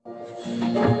Good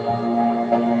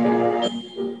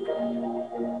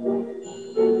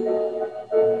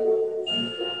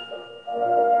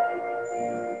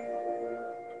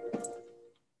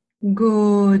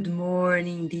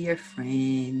morning, dear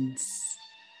friends.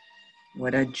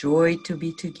 What a joy to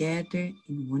be together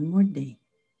in one more day.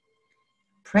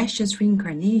 Precious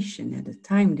reincarnation at the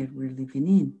time that we're living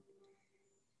in,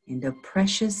 and the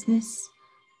preciousness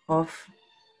of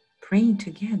praying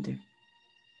together.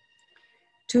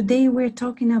 Today we're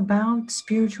talking about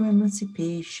spiritual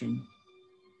emancipation.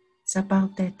 It's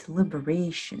about that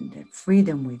liberation, that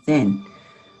freedom within.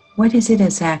 What is it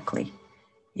exactly?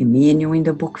 Emmanuel in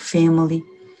the book Family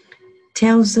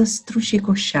tells us through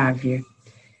Chico Xavier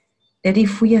that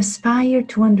if we aspire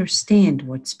to understand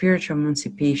what spiritual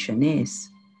emancipation is,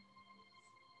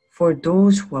 for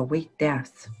those who await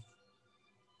death,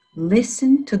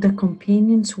 listen to the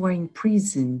companions who are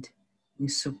imprisoned in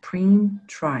supreme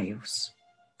trials.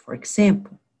 For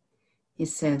example, he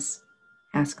says,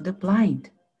 ask the blind,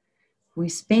 who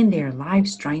spend their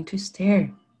lives trying to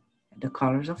stare at the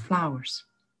colors of flowers,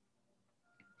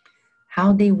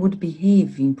 how they would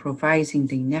behave in improvising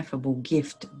the ineffable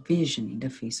gift of vision in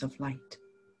the face of light.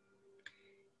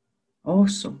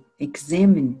 Also,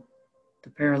 examine the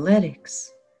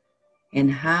paralytics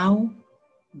and how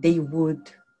they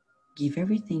would give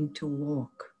everything to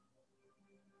walk.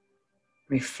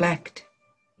 Reflect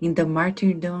in the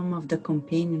martyrdom of the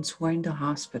companions who are in the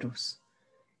hospitals,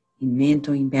 in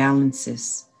mental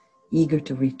imbalances, eager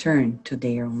to return to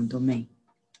their own domain.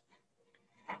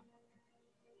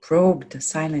 Probe the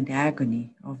silent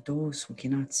agony of those who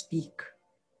cannot speak,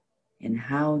 and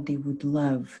how they would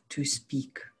love to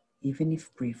speak, even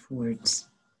if brief words.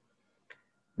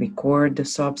 Record the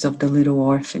sobs of the little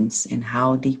orphans and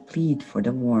how they plead for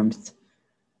the warmth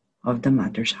of the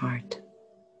mother's heart.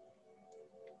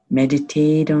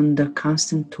 Meditate on the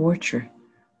constant torture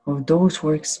of those who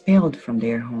are expelled from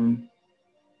their home,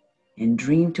 and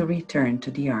dream to return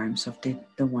to the arms of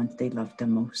the ones they love the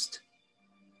most.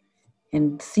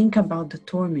 And think about the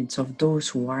torments of those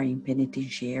who are in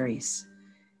penitentiaries,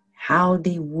 how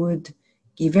they would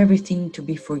give everything to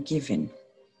be forgiven,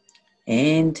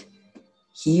 and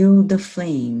heal the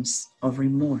flames of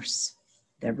remorse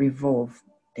that revolve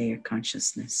their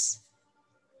consciousness.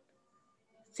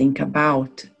 Think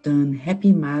about the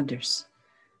unhappy mothers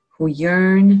who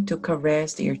yearn to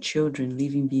caress their children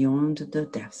living beyond the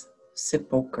death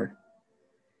sepulchre,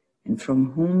 and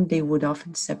from whom they would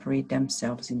often separate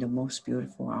themselves in the most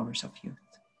beautiful hours of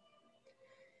youth.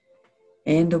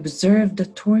 And observe the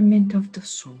torment of the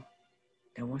soul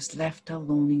that was left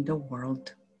alone in the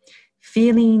world,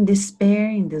 feeling despair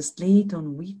in the slate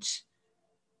on which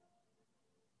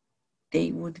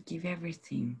they would give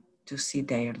everything to see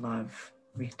their love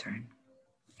return.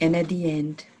 And at the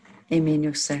end,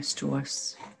 Emmanuel says to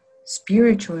us,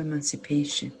 spiritual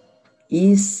emancipation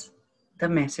is the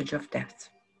message of death.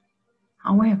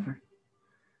 However,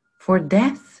 for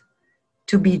death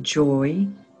to be joy,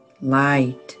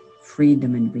 light,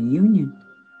 freedom, and reunion,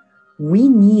 we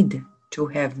need to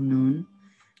have known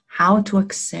how to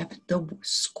accept the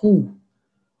school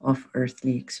of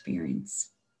earthly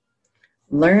experience,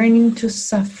 learning to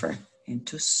suffer and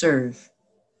to serve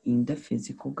in the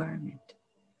physical garment,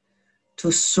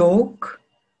 to soak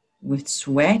with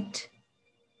sweat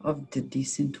of the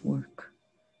decent work,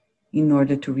 in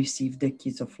order to receive the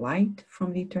keys of light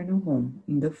from the eternal home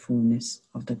in the fullness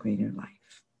of the greater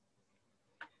life.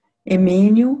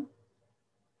 Emmanuel,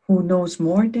 who knows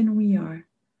more than we are,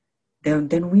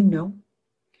 than we know,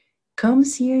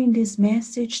 comes here in this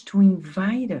message to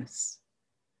invite us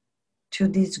to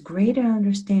this greater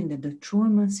understanding that the true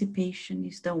emancipation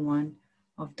is the one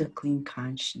of the clean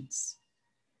conscience.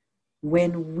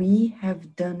 When we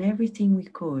have done everything we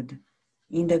could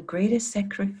in the greatest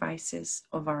sacrifices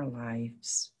of our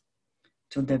lives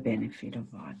to the benefit of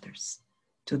others,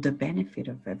 to the benefit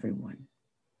of everyone.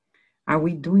 Are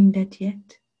we doing that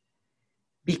yet?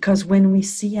 Because when we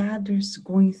see others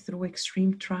going through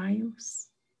extreme trials,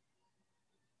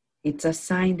 it's a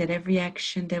sign that every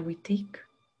action that we take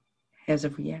has a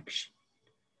reaction.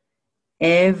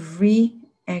 Every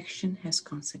action has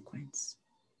consequence.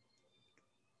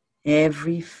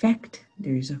 Every effect,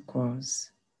 there is a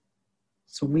cause.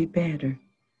 So we better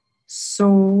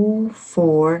sow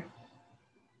for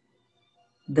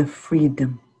the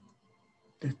freedom,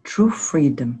 the true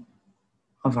freedom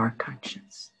of our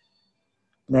conscience.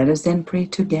 Let us then pray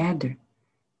together,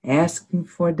 asking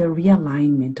for the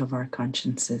realignment of our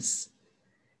consciences,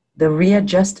 the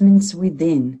readjustments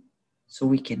within, so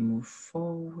we can move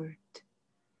forward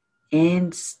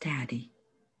and steady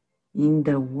in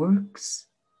the works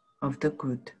of the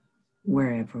good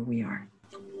wherever we are.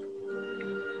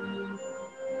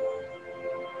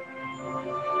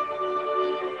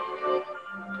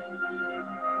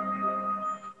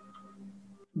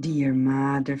 Dear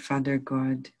Mother, Father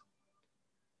God,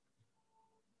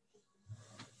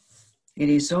 it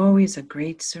is always a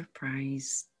great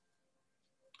surprise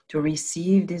to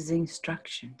receive these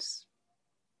instructions.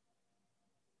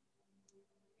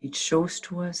 It shows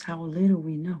to us how little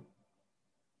we know.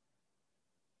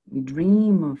 We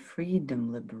dream of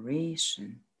freedom,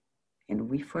 liberation, and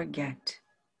we forget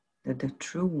that the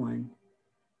true one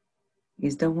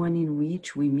is the one in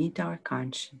which we meet our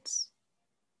conscience,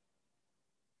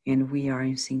 and we are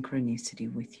in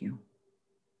synchronicity with you.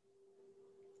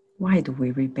 Why do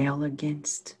we rebel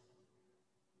against,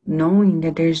 knowing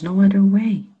that there is no other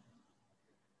way?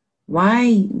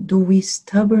 Why do we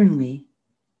stubbornly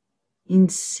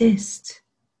insist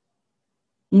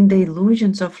in the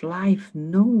illusions of life,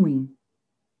 knowing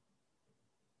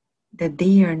that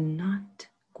they are not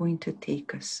going to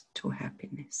take us to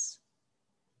happiness?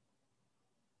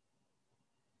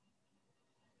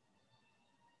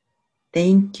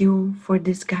 Thank you for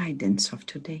this guidance of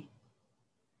today.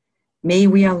 May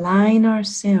we align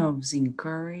ourselves in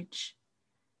courage,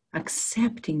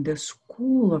 accepting the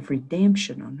school of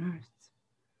redemption on earth.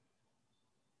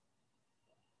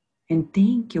 And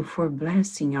thank you for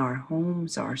blessing our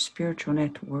homes, our spiritual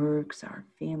networks, our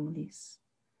families,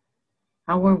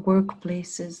 our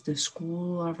workplaces, the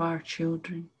school of our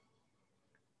children,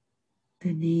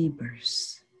 the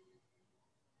neighbors.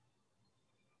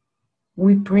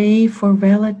 We pray for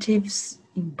relatives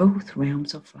in both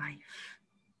realms of life.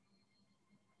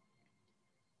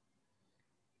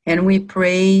 And we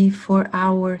pray for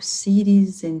our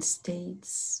cities and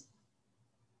states,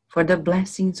 for the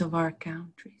blessings of our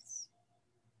countries,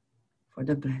 for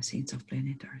the blessings of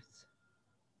planet Earth.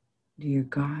 Dear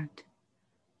God,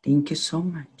 thank you so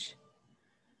much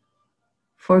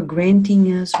for granting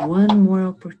us one more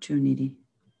opportunity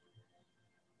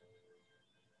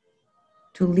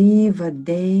to live a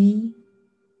day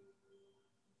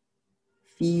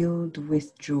filled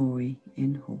with joy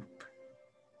and hope.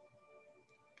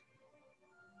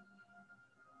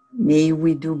 May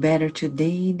we do better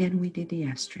today than we did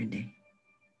yesterday,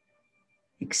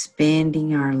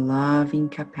 expanding our loving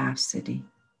capacity,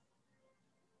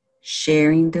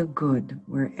 sharing the good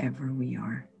wherever we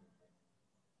are.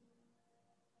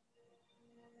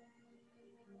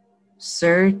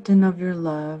 Certain of your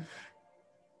love,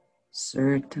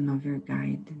 certain of your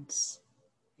guidance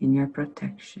and your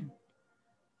protection.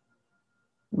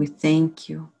 We thank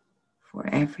you for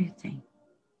everything.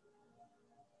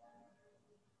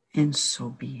 And so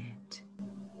be it.